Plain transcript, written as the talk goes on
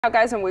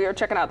Guys, and we are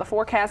checking out the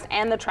forecast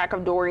and the track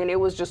of Dorian. It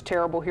was just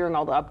terrible hearing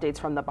all the updates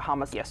from the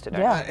Bahamas yesterday.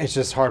 Yeah, it's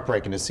just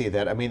heartbreaking to see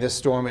that. I mean, this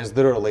storm is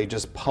literally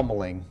just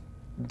pummeling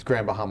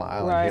Grand Bahama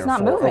Island here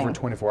for over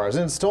 24 hours,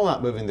 and it's still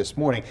not moving this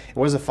morning. It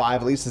was a 5,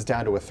 at least it's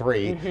down to a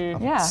 3.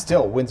 Yeah.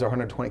 Still, winds are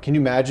 120. Can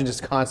you imagine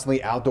just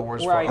constantly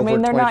outdoors for over 24 hours? I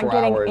mean, they're not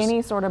getting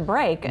any sort of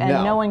break,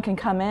 and no one can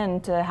come in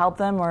to help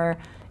them or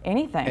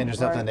anything. And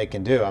there's nothing they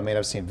can do. I mean,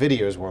 I've seen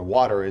videos where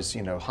water is,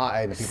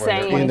 high, and the people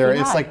are in there.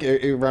 It's like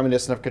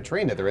reminiscent of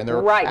Katrina. They're in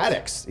their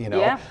attics,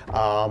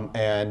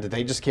 and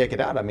they just can't get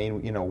out. I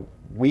mean,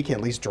 we can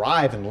at least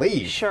drive and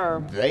leave.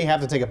 Sure. They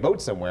have to take a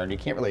boat somewhere, and you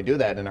can't really do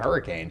that in a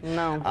hurricane.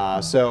 No.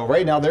 So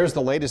right now, there's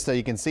the latest that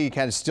you can see,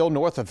 kind of still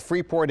north of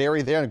Freeport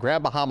area there in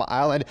Grand Bahama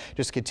Island.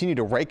 Just continue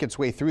to rake its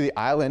way through the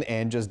island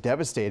and just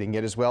devastating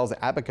it, as well as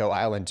Abaco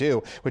Island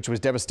too, which was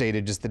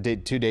devastated just 2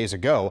 days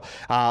ago.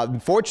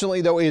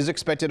 Fortunately, though, it is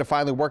expected to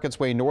finally work its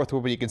way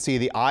northward, but you can see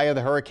the eye of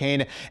the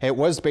hurricane. It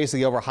was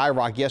basically over High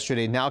Rock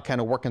yesterday, now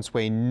kind of working its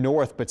way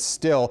north, but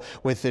still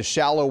with the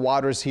shallow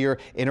waters here,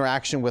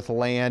 interaction with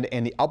land,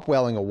 and the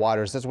upwelling of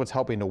waters. That's what's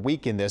helping to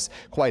weaken this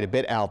quite a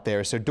bit out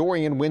there. So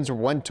Dorian winds are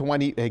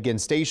 120, again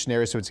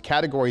stationary, so it's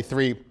Category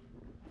 3.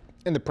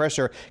 And the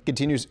pressure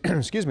continues,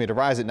 to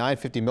rise at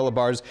 950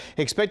 millibars.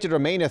 Expected to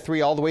remain at 3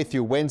 all the way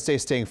through Wednesday,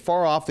 staying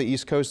far off the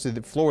east coast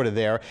of Florida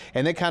there,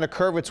 and then kind of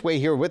curve its way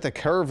here with the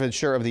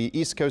curvature of the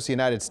east coast of the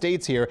United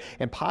States here,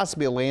 and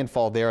possibly a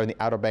landfall there in the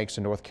Outer Banks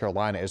of North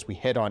Carolina as we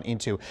head on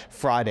into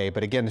Friday.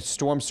 But again,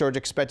 storm surge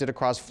expected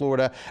across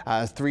Florida,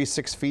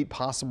 3-6 feet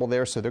possible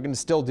there, so they're going to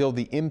still deal with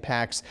the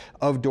impacts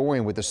of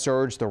Dorian with the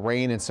surge, the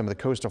rain, and some of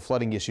the coastal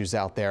flooding issues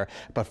out there.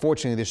 But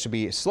fortunately, this should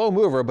be a slow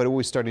mover, but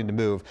always starting to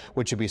move,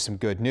 which should be some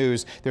good news.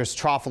 There's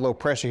trough low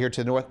pressure here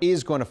to the north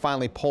is going to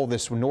finally pull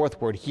this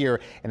northward here,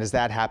 and as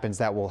that happens,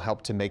 that will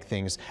help to make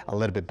things a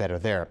little bit better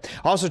there.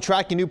 Also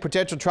tracking new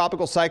potential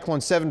tropical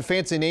cyclone 7,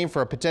 fancy name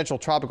for a potential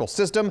tropical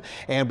system,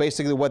 and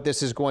basically what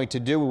this is going to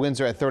do, winds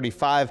are at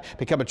 35,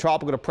 become a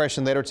tropical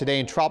depression later today,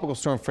 and tropical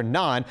storm for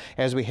non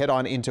as we head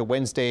on into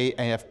Wednesday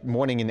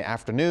morning and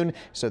afternoon.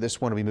 So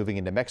this one will be moving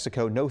into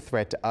Mexico, no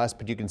threat to us,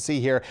 but you can see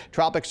here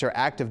tropics are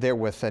active there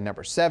with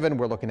number 7.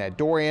 We're looking at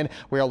Dorian.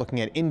 We are looking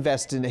at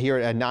Invest in here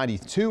at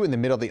 92 in the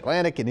middle of the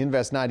Atlantic, and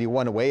Invest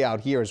 91 way out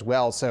here as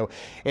well. So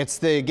it's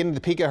getting to the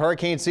peak of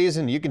hurricane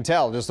season. You can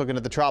tell just looking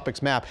at the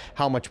tropics map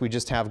how much we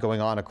just have going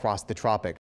on across the tropics.